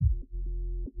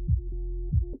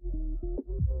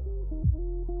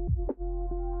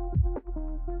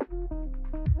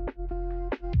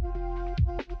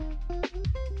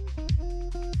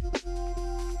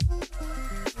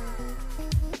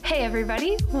Hey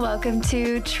everybody, welcome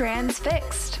to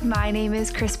Transfixed. My name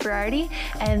is Chris Berardi,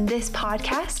 and this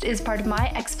podcast is part of my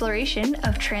exploration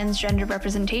of transgender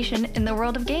representation in the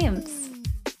world of games.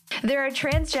 There are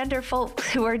transgender folks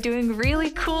who are doing really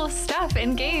cool stuff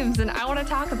in games, and I want to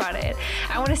talk about it.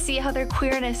 I want to see how their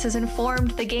queerness has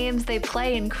informed the games they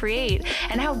play and create,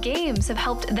 and how games have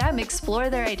helped them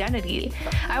explore their identity.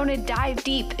 I want to dive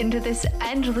deep into this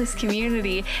endless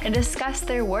community and discuss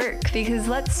their work, because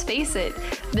let's face it,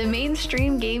 the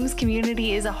mainstream games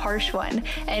community is a harsh one,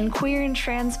 and queer and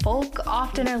trans folk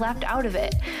often are left out of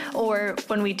it. Or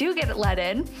when we do get let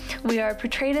in, we are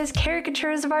portrayed as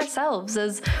caricatures of ourselves,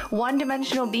 as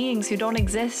one-dimensional beings who don't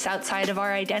exist outside of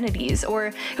our identities,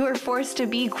 or who are forced to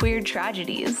be queer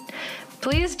tragedies.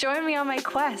 Please join me on my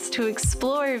quest to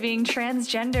explore being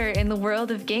transgender in the world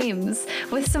of games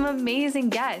with some amazing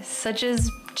guests, such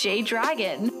as Jay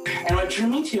Dragon. And what drew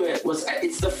me to it was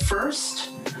it's the first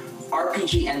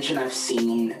RPG engine I've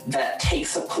seen that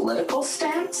takes a political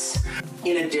stance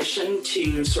in addition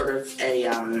to sort of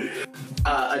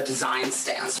a design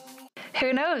stance.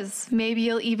 Who knows? Maybe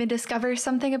you'll even discover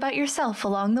something about yourself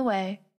along the way.